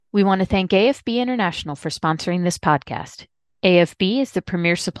We want to thank AFB International for sponsoring this podcast. AFB is the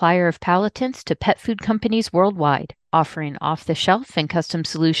premier supplier of palatants to pet food companies worldwide, offering off-the-shelf and custom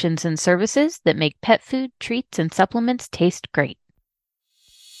solutions and services that make pet food, treats, and supplements taste great.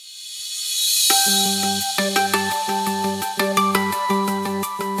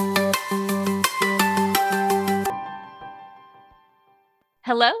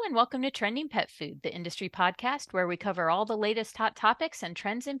 Hello and welcome to Trending Pet Food, the industry podcast where we cover all the latest hot topics and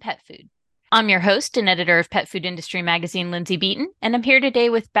trends in pet food. I'm your host and editor of Pet Food Industry Magazine, Lindsay Beaton, and I'm here today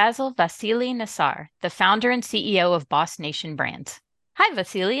with Basel Vasili Nassar, the founder and CEO of Boss Nation Brands. Hi,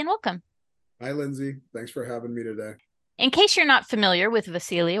 Vasili, and welcome. Hi, Lindsay. Thanks for having me today. In case you're not familiar with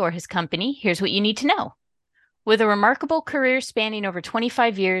Vasili or his company, here's what you need to know. With a remarkable career spanning over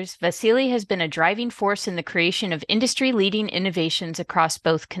 25 years, Vasili has been a driving force in the creation of industry-leading innovations across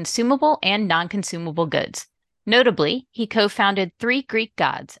both consumable and non-consumable goods. Notably, he co-founded Three Greek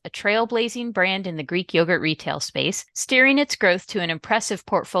Gods, a trailblazing brand in the Greek yogurt retail space, steering its growth to an impressive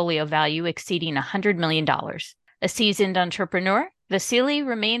portfolio value exceeding $100 million. A seasoned entrepreneur, Vasili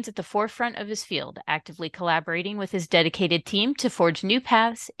remains at the forefront of his field, actively collaborating with his dedicated team to forge new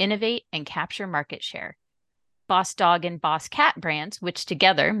paths, innovate, and capture market share. Boss Dog and Boss Cat brands, which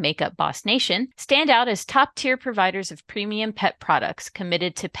together make up Boss Nation, stand out as top-tier providers of premium pet products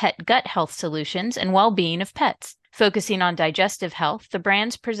committed to pet gut health solutions and well-being of pets. Focusing on digestive health, the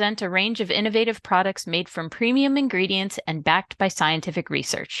brands present a range of innovative products made from premium ingredients and backed by scientific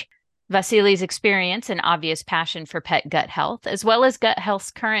research. Vasili's experience and obvious passion for pet gut health, as well as gut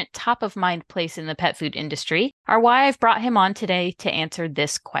health's current top-of-mind place in the pet food industry, are why I've brought him on today to answer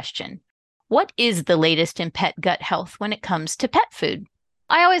this question. What is the latest in pet gut health when it comes to pet food?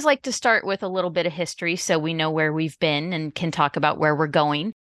 I always like to start with a little bit of history so we know where we've been and can talk about where we're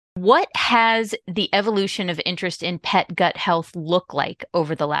going. What has the evolution of interest in pet gut health look like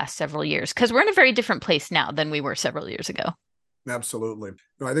over the last several years? Because we're in a very different place now than we were several years ago. Absolutely.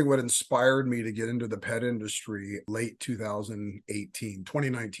 I think what inspired me to get into the pet industry late 2018,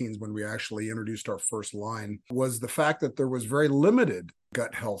 2019 is when we actually introduced our first line, was the fact that there was very limited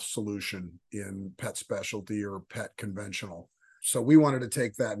gut health solution in pet specialty or pet conventional. So we wanted to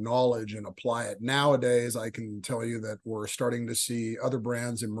take that knowledge and apply it. Nowadays, I can tell you that we're starting to see other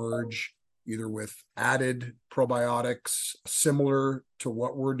brands emerge, either with added probiotics similar to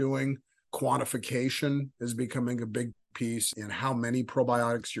what we're doing. Quantification is becoming a big piece in how many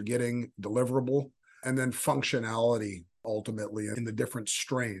probiotics you're getting deliverable, and then functionality ultimately in the different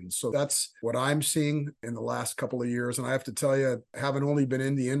strains. So that's what I'm seeing in the last couple of years. And I have to tell you, having only been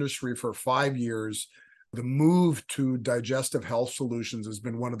in the industry for 5 years, the move to digestive health solutions has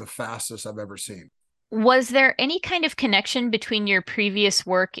been one of the fastest I've ever seen. Was there any kind of connection between your previous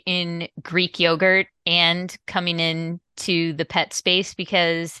work in Greek yogurt and coming into the pet space?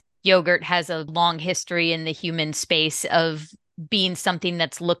 Because yogurt has a long history in the human space of being something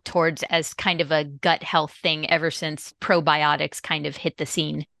that's looked towards as kind of a gut health thing ever since probiotics kind of hit the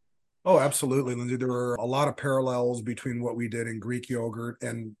scene. Oh, absolutely, Lindsay. There were a lot of parallels between what we did in Greek yogurt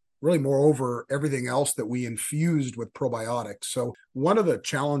and really, moreover, everything else that we infused with probiotics. So one of the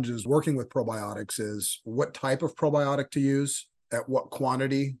challenges working with probiotics is what type of probiotic to use, at what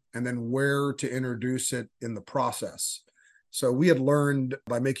quantity, and then where to introduce it in the process. So we had learned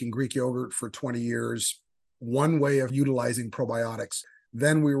by making Greek yogurt for 20 years, one way of utilizing probiotics.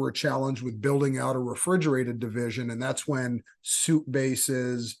 Then we were challenged with building out a refrigerated division. And that's when soup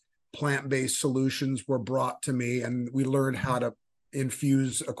bases, plant-based solutions were brought to me, and we learned how to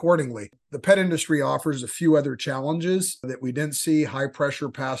infuse accordingly. The pet industry offers a few other challenges that we didn't see: high pressure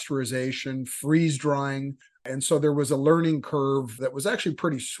pasteurization, freeze drying. And so there was a learning curve that was actually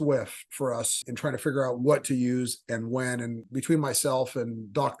pretty swift for us in trying to figure out what to use and when. And between myself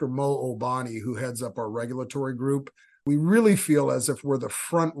and Dr. Mo Obani, who heads up our regulatory group, we really feel as if we're the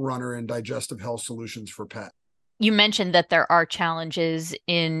front runner in digestive health solutions for pet. You mentioned that there are challenges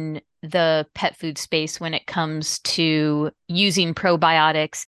in the pet food space when it comes to using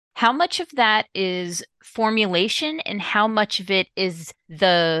probiotics. How much of that is formulation and how much of it is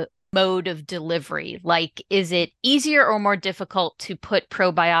the mode of delivery? Like, is it easier or more difficult to put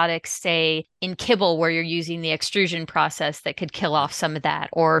probiotics, say, in kibble where you're using the extrusion process that could kill off some of that,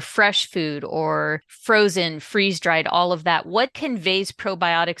 or fresh food, or frozen, freeze-dried, all of that? What conveys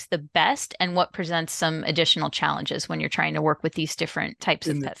probiotics the best, and what presents some additional challenges when you're trying to work with these different types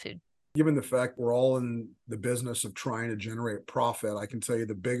of pet food? Given the fact we're all in the business of trying to generate profit, I can tell you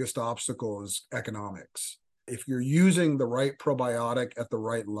the biggest obstacle is economics. If you're using the right probiotic at the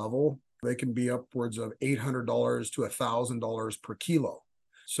right level, they can be upwards of $800 to $1,000 per kilo.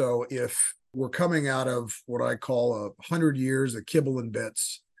 So if we're coming out of what I call 100 years of kibble and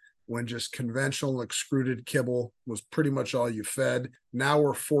bits, when just conventional extruded kibble was pretty much all you fed. Now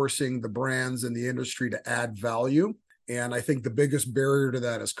we're forcing the brands in the industry to add value. And I think the biggest barrier to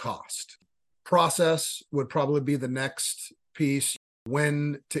that is cost. Process would probably be the next piece,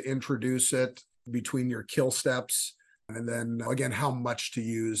 when to introduce it between your kill steps. And then again, how much to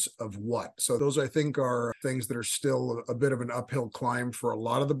use of what. So those, I think, are things that are still a bit of an uphill climb for a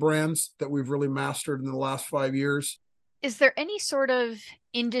lot of the brands that we've really mastered in the last 5 years. Is there any sort of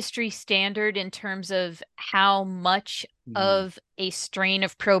industry standard in terms of how much of a strain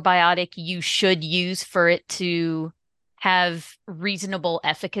of probiotic you should use for it to have reasonable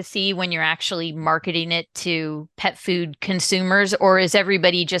efficacy when you're actually marketing it to pet food consumers? Or is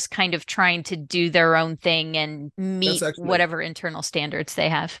everybody just kind of trying to do their own thing and That's meet actually whatever internal standards they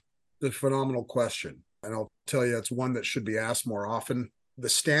have? a phenomenal question. And I'll tell you, it's one that should be asked more often. The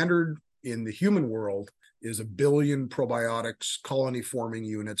standard in the human world is 1 billion probiotics colony forming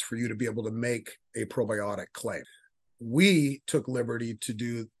units for you to be able to make a probiotic claim. We took liberty to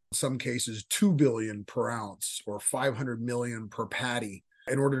do, in some cases, 2 billion per ounce or 500 million per patty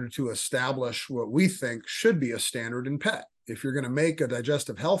in order to establish what we think should be a standard in pet. If you're going to make a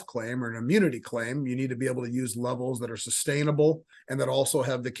digestive health claim or an immunity claim, you need to be able to use levels that are sustainable and that also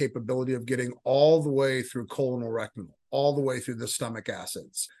have the capability of getting all the way through colon-rectal, all the way through the stomach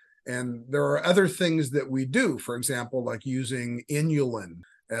acids. And there are other things that we do, for example, like using inulin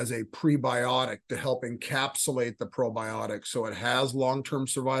as a prebiotic to help encapsulate the probiotic so it has long-term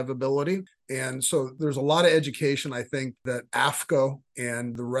survivability. And so there's a lot of education, I think, that AFCO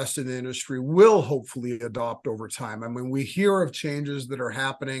and the rest of the industry will hopefully adopt over time. I mean, we hear of changes that are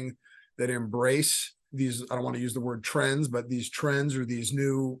happening that embrace these, I don't want to use the word trends, but these trends or these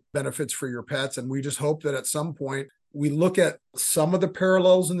new benefits for your pets. And we just hope that at some point we look at some of the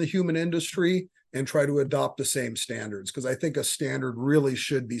parallels in the human industry and try to adopt the same standards, because I think a standard really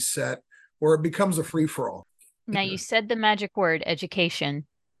should be set or it becomes a free-for-all. Now, you said the magic word, education.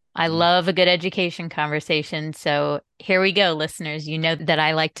 I love a good education conversation. So here we go, listeners. You know that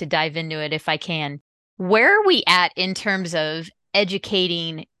I like to dive into it if I can. Where are we at in terms of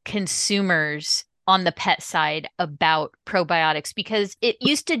educating consumers on the pet side about probiotics? Because it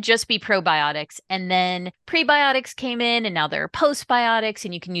used to just be probiotics, and then prebiotics came in, and now there are postbiotics,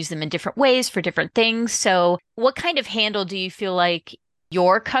 and you can use them in different ways for different things. So what kind of handle do you feel like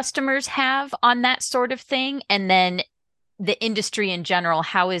your customers have on that sort of thing? And then the industry in general,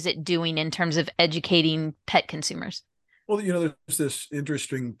 how is it doing in terms of educating pet consumers? Well, there's this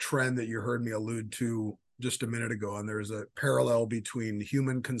interesting trend that you heard me allude to just a minute ago, and there's a parallel between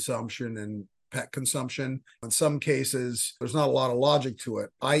human consumption and pet consumption. In some cases, there's not a lot of logic to it.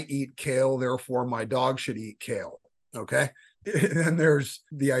 I eat kale, therefore my dog should eat kale. Okay. And there's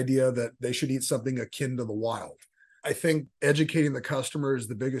the idea that they should eat something akin to the wild. I think educating the customer is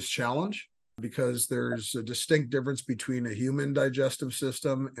the biggest challenge, because there's a distinct difference between a human digestive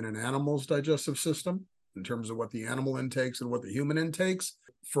system and an animal's digestive system in terms of what the animal intakes and what the human intakes.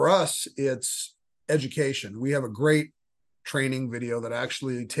 For us, it's education. We have a great training video that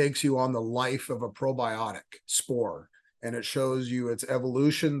actually takes you on the life of a probiotic spore, and it shows you its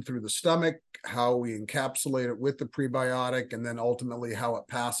evolution through the stomach, how we encapsulate it with the prebiotic, and then ultimately how it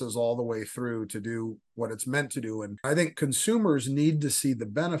passes all the way through to do what it's meant to do. And I think consumers need to see the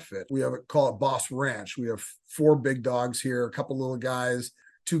benefit. We have call it Boss Ranch. We have 4 big dogs here, a couple little guys,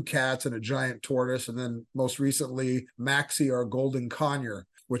 2 cats, and a giant tortoise. And then most recently, Maxie, our golden conure,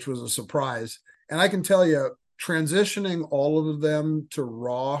 which was a surprise. And I can tell you, transitioning all of them to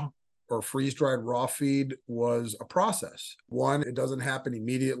raw or freeze-dried raw feed was a process. One, it doesn't happen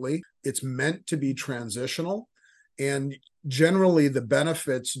immediately. It's meant to be transitional. And generally, the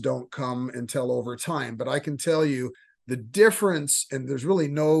benefits don't come until over time. But I can tell you the difference, and there's really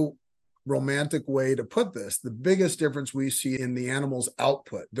no romantic way to put this, the biggest difference we see in the animal's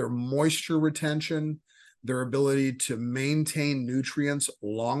output, their moisture retention, their ability to maintain nutrients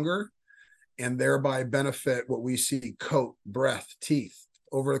longer, and thereby benefit what we see: coat, breath, teeth.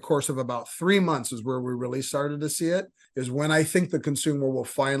 Over the course of about 3 months is where we really started to see it, is when I think the consumer will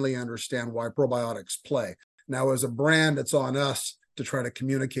finally understand why probiotics play. Now, as a brand, it's on us to try to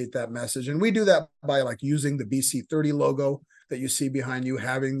communicate that message. And we do that by like using the BC30 logo that you see behind you,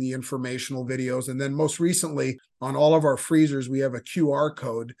 having the informational videos. And then most recently, on all of our freezers, we have a QR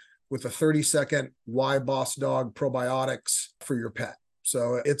code with a 30-second Why Boss Dog probiotics for your pet.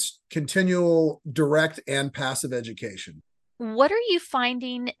 So it's continual direct and passive education. What are you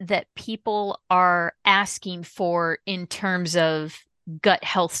finding that people are asking for in terms of gut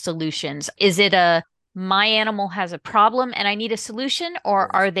health solutions? Is it a my animal has a problem and I need a solution, or Right.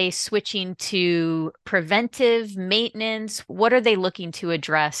 are they switching to preventive maintenance? What are they looking to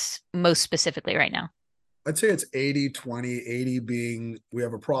address most specifically right now? I'd say it's 80-20, 80 being we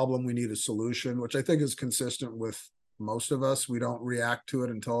have a problem, we need a solution, which I think is consistent with most of us. We don't react to it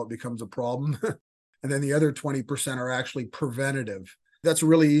until it becomes a problem. And then the other 20% are actually preventative. That's a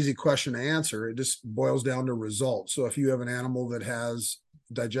really easy question to answer. It just boils down to results. So if you have an animal that has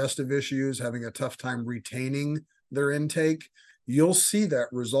digestive issues, having a tough time retaining their intake, you'll see that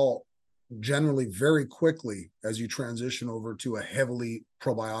result generally very quickly as you transition over to a heavily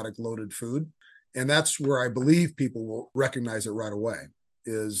probiotic loaded food. And that's where I believe people will recognize it right away,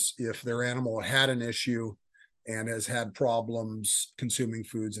 is if their animal had an issue and has had problems consuming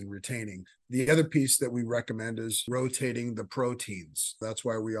foods and retaining. The other piece that we recommend is rotating the proteins. That's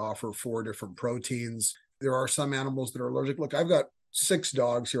why we offer 4 different proteins. There are some animals that are allergic. Look, I've got 6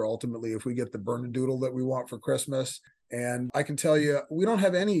 dogs here ultimately if we get the Bernedoodle that we want for Christmas. And I can tell you, we don't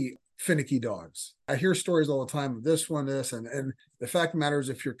have any finicky dogs. I hear stories all the time of this one, this, and the fact of the matter is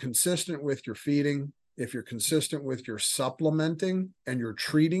if you're consistent with your feeding, if you're consistent with your supplementing and your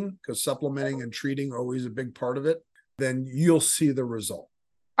treating, because supplementing and treating are always a big part of it, then you'll see the result.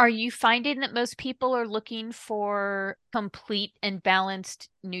 Are you finding that most people are looking for complete and balanced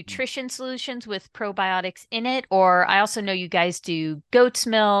nutrition solutions with probiotics in it? Or I also know you guys do goat's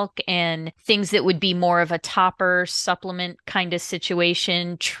milk and things that would be more of a topper supplement kind of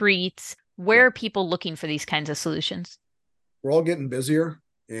situation, treats. Yeah. Where are people looking for these kinds of solutions? We're all getting busier.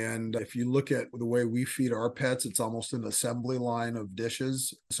 And if you look at the way we feed our pets, it's almost an assembly line of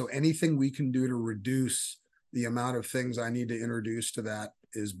dishes. So anything we can do to reduce the amount of things I need to introduce to that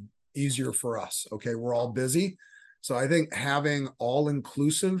is easier for us. Okay. We're all busy. So I think having all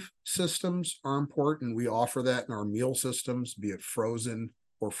inclusive systems are important. We offer that in our meal systems, be it frozen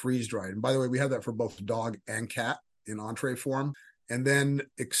or freeze dried. And by the way, we have that for both dog and cat in entree form, and then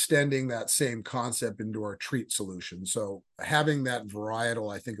extending that same concept into our treat solution. So having that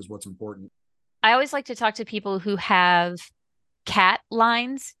varietal, I think, is what's important. I always like to talk to people who have cat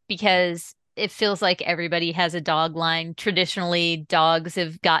lines because it feels like everybody has a dog line. Traditionally, dogs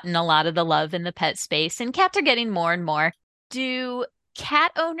have gotten a lot of the love in the pet space, and cats are getting more and more. Do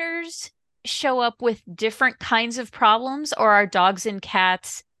cat owners show up with different kinds of problems, or are dogs and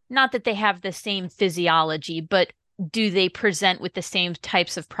cats, not that they have the same physiology, but do they present with the same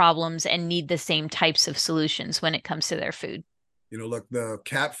types of problems and need the same types of solutions when it comes to their food? Look, the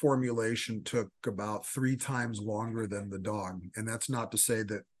cat formulation took about 3 times longer than the dog. And that's not to say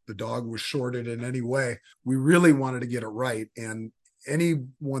that the dog was shorted in any way. We really wanted to get it right. And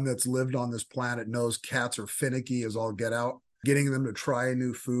anyone that's lived on this planet knows cats are finicky as all get out. Getting them to try a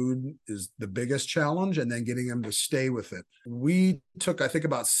new food is the biggest challenge, and then getting them to stay with it. We took, I think,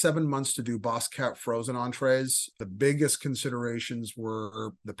 about 7 months to do Boss Cat frozen entrees. The biggest considerations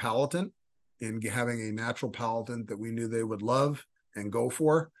were the palatant, in having a natural palatant that we knew they would love and go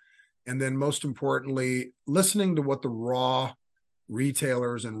for. And then most importantly, listening to what the raw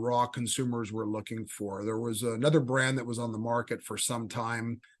retailers and raw consumers were looking for. There was another brand that was on the market for some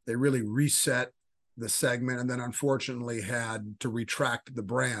time. They really reset the segment and then unfortunately had to retract the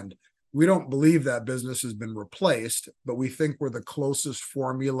brand. We don't believe that business has been replaced, but we think we're the closest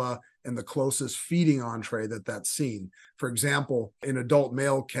formula and the closest feeding entree that's seen. For example, in adult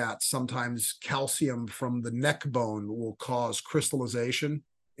male cats, sometimes calcium from the neck bone will cause crystallization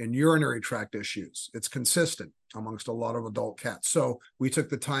and urinary tract issues. It's consistent amongst a lot of adult cats. So we took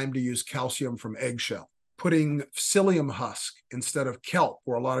the time to use calcium from eggshell, putting psyllium husk instead of kelp,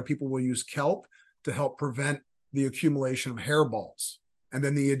 where a lot of people will use kelp to help prevent the accumulation of hairballs. And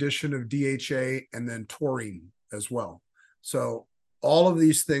then the addition of DHA and then taurine as well. So all of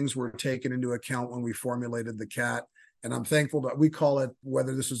these things were taken into account when we formulated the cat. And I'm thankful that we call it,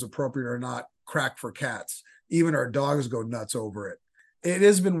 whether this is appropriate or not, crack for cats. Even our dogs go nuts over it. It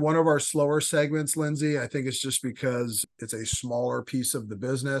has been one of our slower segments, Lindsay. I think it's just because it's a smaller piece of the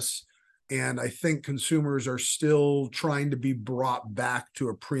business. And I think consumers are still trying to be brought back to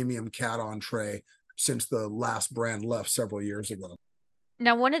a premium cat entree since the last brand left several years ago.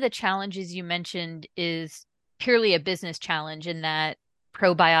 Now, one of the challenges you mentioned is purely a business challenge in that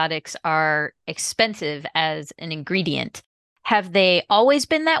probiotics are expensive as an ingredient. Have they always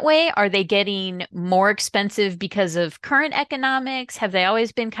been that way? Are they getting more expensive because of current economics? Have they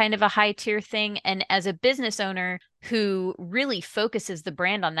always been kind of a high tier thing? And as a business owner who really focuses the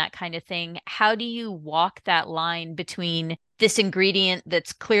brand on that kind of thing, how do you walk that line between this ingredient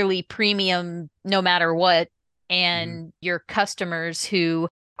that's clearly premium no matter what Mm-hmm. and your customers who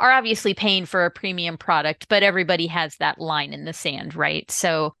are obviously paying for a premium product, but everybody has that line in the sand, right?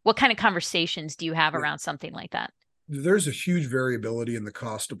 So, what kind of conversations do you have Yeah. around something like that? There's a huge variability in the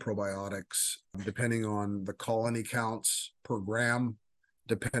cost of probiotics, depending on the colony counts per gram,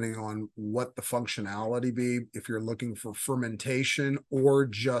 depending on what the functionality be, if you're looking for fermentation or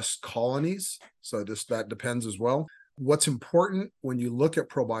just colonies. So just that depends as well. What's important when you look at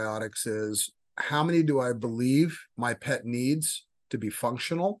probiotics is how many do I believe my pet needs to be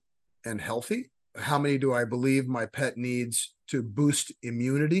functional and healthy? How many do I believe my pet needs to boost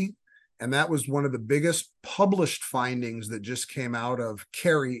immunity? And that was one of the biggest published findings that just came out of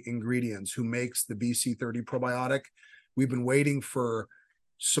Carrie Ingredients, who makes the BC30 probiotic. We've been waiting for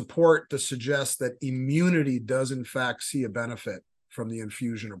support to suggest that immunity does in fact see a benefit from the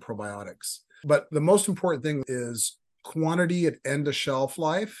infusion of probiotics. But the most important thing is quantity at end of shelf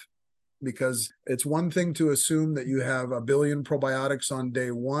life, because it's one thing to assume that you have a billion probiotics on day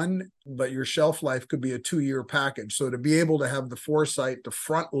one, but your shelf life could be a 2-year package. So to be able to have the foresight to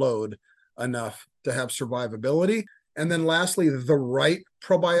front load enough to have survivability. And then lastly, the right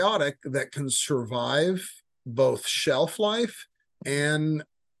probiotic that can survive both shelf life and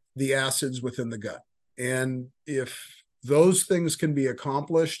the acids within the gut. And if those things can be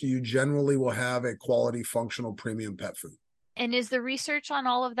accomplished, you generally will have a quality, functional, premium pet food. And is the research on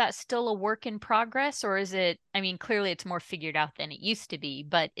all of that still a work in progress, or is it, I mean, clearly it's more figured out than it used to be,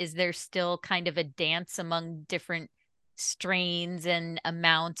 but is there still kind of a dance among different strains and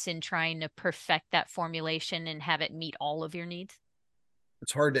amounts in trying to perfect that formulation and have it meet all of your needs?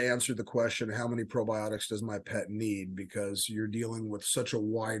 It's hard to answer the question, how many probiotics does my pet need? Because you're dealing with such a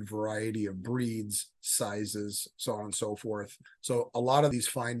wide variety of breeds, sizes, so on and so forth. So a lot of these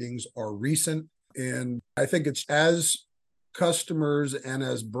findings are recent. And I think it's as customers and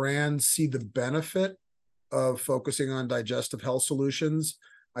as brands see the benefit of focusing on digestive health solutions,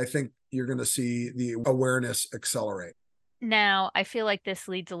 I think you're going to see the awareness accelerate. Now, I feel like this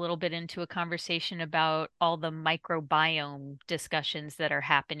leads a little bit into a conversation about all the microbiome discussions that are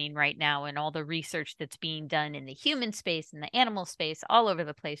happening right now and all the research that's being done in the human space and the animal space all over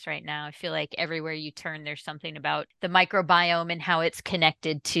the place right now. I feel like everywhere you turn, there's something about the microbiome and how it's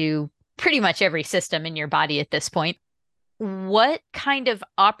connected to pretty much every system in your body at this point. What kind of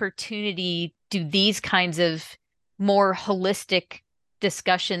opportunity do these kinds of more holistic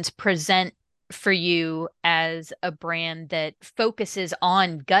discussions present for you as a brand that focuses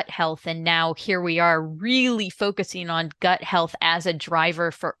on gut health? And now here we are really focusing on gut health as a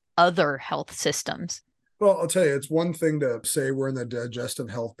driver for other health systems. Well, I'll tell you, it's one thing to say we're in the digestive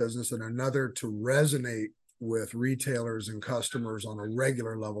health business and another to resonate with retailers and customers on a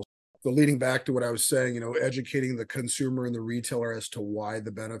regular level. So leading back to what I was saying, educating the consumer and the retailer as to why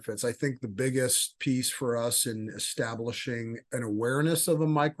the benefits. I think the biggest piece for us in establishing an awareness of a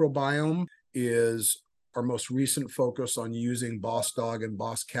microbiome is our most recent focus on using Boss Dog and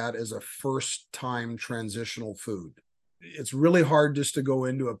Boss Cat as a first time transitional food. It's really hard just to go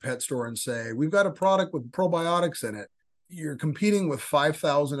into a pet store and say, we've got a product with probiotics in it. You're competing with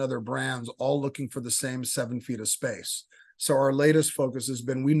 5,000 other brands, all looking for the same 7 feet of space. So our latest focus has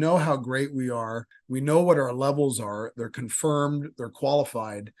been, we know how great we are. We know what our levels are. They're confirmed, they're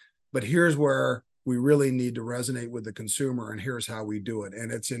qualified, but here's where we really need to resonate with the consumer. And here's how we do it.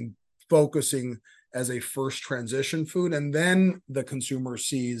 And it's in focusing as a first transition food. And then the consumer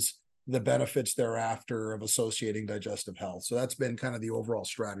sees the benefits thereafter of associating digestive health. So that's been kind of the overall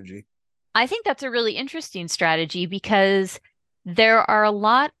strategy. I think that's a really interesting strategy because there are a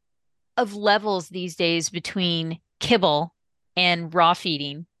lot of levels these days between kibble and raw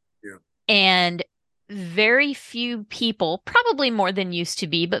feeding. Yeah. And very few people, probably more than used to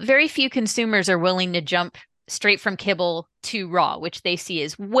be, but very few consumers are willing to jump straight from kibble to raw, which they see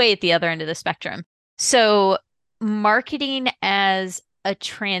is way at the other end of the spectrum. So, marketing as a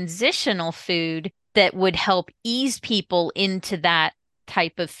transitional food that would help ease people into that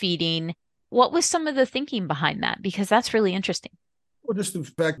type of feeding. What was some of the thinking behind that? Because that's really interesting. Well, just the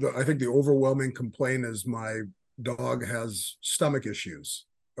fact that I think the overwhelming complaint is my dog has stomach issues,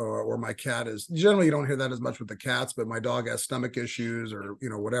 or my cat is, generally you don't hear that as much with the cats, but my dog has stomach issues or,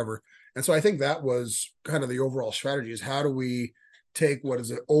 whatever. And so I think that was kind of the overall strategy, is how do we take what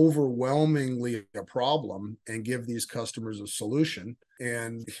is overwhelmingly a problem and give these customers a solution.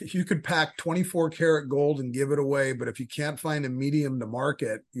 And you could pack 24 karat gold and give it away, but if you can't find a medium to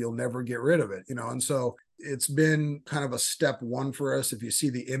market, you'll never get rid of it, And so it's been kind of a step one for us. If you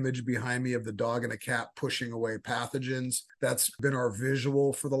see the image behind me of the dog and a cat pushing away pathogens, that's been our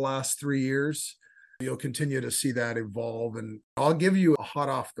visual for the last 3 years. You'll continue to see that evolve. And I'll give you a hot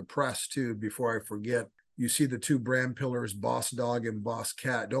off the press too, before I forget. You see the two brand pillars, Boss Dog and Boss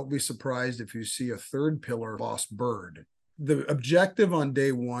Cat. Don't be surprised if you see a third pillar, Boss Bird. The objective on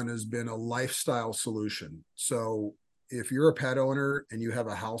day one has been a lifestyle solution. So if you're a pet owner and you have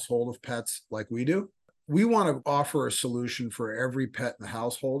a household of pets like we do, we want to offer a solution for every pet in the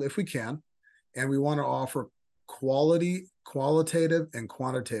household if we can. And we want to offer qualitative and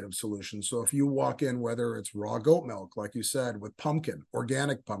quantitative solutions. So if you walk in, whether it's raw goat milk, like you said, with pumpkin,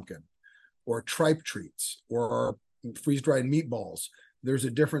 organic pumpkin, or tripe treats, or freeze-dried meatballs, there's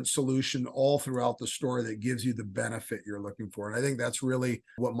a different solution all throughout the store that gives you the benefit you're looking for. And I think that's really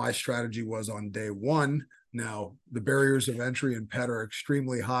what my strategy was on day one. Now, the barriers of entry in pet are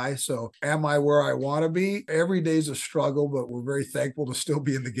extremely high. So am I where I want to be? Every day's a struggle, but we're very thankful to still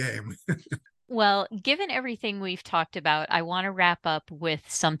be in the game. Well, given everything we've talked about, I want to wrap up with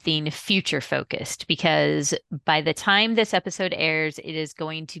something future focused because by the time this episode airs, it is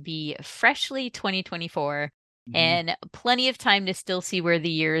going to be freshly 2024 and plenty of time to still see where the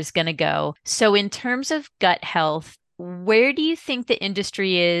year is going to go. So, in terms of gut health, where do you think the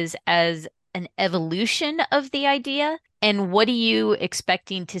industry is as an evolution of the idea? And what are you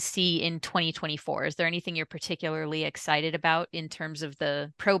expecting to see in 2024? Is there anything you're particularly excited about in terms of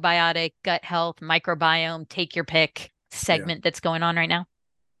the probiotic, gut health, microbiome, take your pick segment that's going on right now?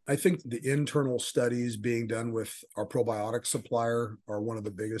 I think the internal studies being done with our probiotic supplier are one of the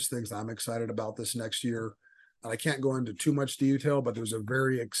biggest things I'm excited about this next year. I can't go into too much detail, but there's a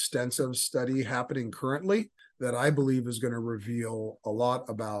very extensive study happening currently that I believe is going to reveal a lot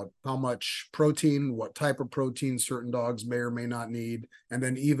about how much protein, what type of protein certain dogs may or may not need, and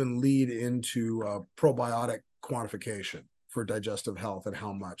then even lead into probiotic quantification for digestive health and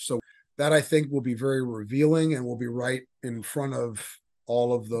how much. So that I think will be very revealing and will be right in front of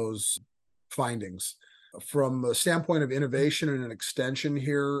all of those findings. From the standpoint of innovation and an extension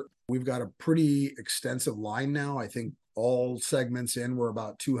here, we've got a pretty extensive line now. I think all segments in were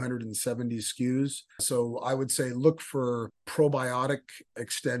about 270 SKUs. So I would say look for probiotic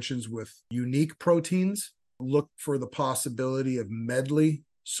extensions with unique proteins. Look for the possibility of medley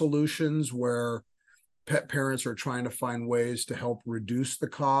solutions where pet parents are trying to find ways to help reduce the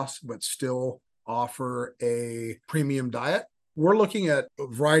cost, but still offer a premium diet. We're looking at a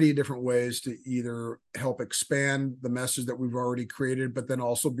variety of different ways to either help expand the message that we've already created, but then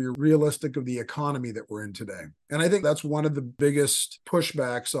also be realistic of the economy that we're in today. And I think that's one of the biggest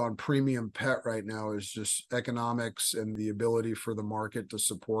pushbacks on premium pet right now is just economics and the ability for the market to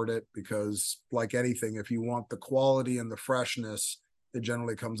support it. Because like anything, if you want the quality and the freshness, it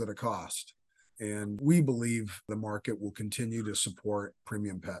generally comes at a cost. And we believe the market will continue to support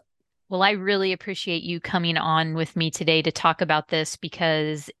premium pet. Well, I really appreciate you coming on with me today to talk about this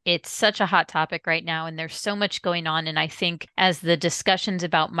because it's such a hot topic right now and there's so much going on. And I think as the discussions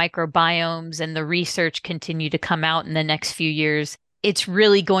about microbiomes and the research continue to come out in the next few years, it's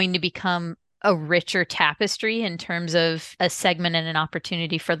really going to become a richer tapestry in terms of a segment and an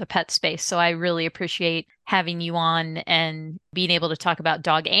opportunity for the pet space. So I really appreciate having you on and being able to talk about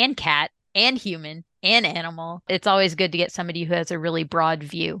dog and cat and human and animal. It's always good to get somebody who has a really broad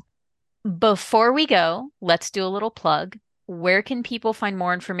view. Before we go, let's do a little plug. Where can people find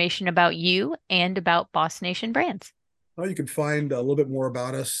more information about you and about Boss Nation Brands? Well, you can find a little bit more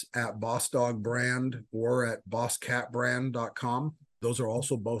about us at Boss Dog Brand or at bosscatbrand.com. Those are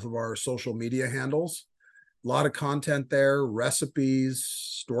also both of our social media handles. A lot of content there, recipes,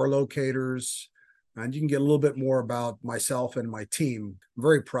 store locators, and you can get a little bit more about myself and my team. I'm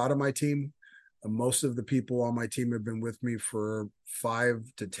very proud of my team. Most of the people on my team have been with me for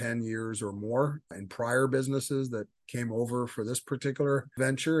 5 to 10 years or more in prior businesses that came over for this particular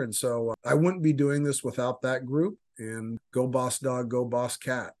venture. And so I wouldn't be doing this without that group. And go Boss Dog, go Boss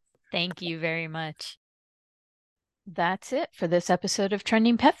Cat. Thank you very much. That's it for this episode of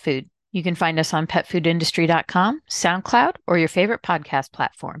Trending Pet Food. You can find us on petfoodindustry.com, SoundCloud, or your favorite podcast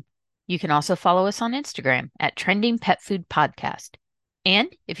platform. You can also follow us on Instagram at Trending Pet Food Podcast.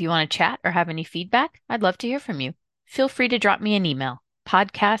 And if you want to chat or have any feedback, I'd love to hear from you. Feel free to drop me an email,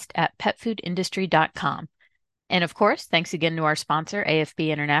 podcast@petfoodindustry.com. And of course, thanks again to our sponsor,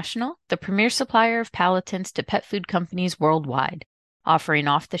 AFB International, the premier supplier of palatants to pet food companies worldwide, offering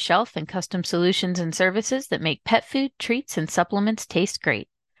off-the-shelf and custom solutions and services that make pet food, treats, and supplements taste great.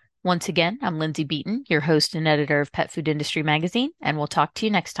 Once again, I'm Lindsay Beaton, your host and editor of Pet Food Industry Magazine, and we'll talk to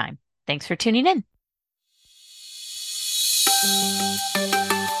you next time. Thanks for tuning in.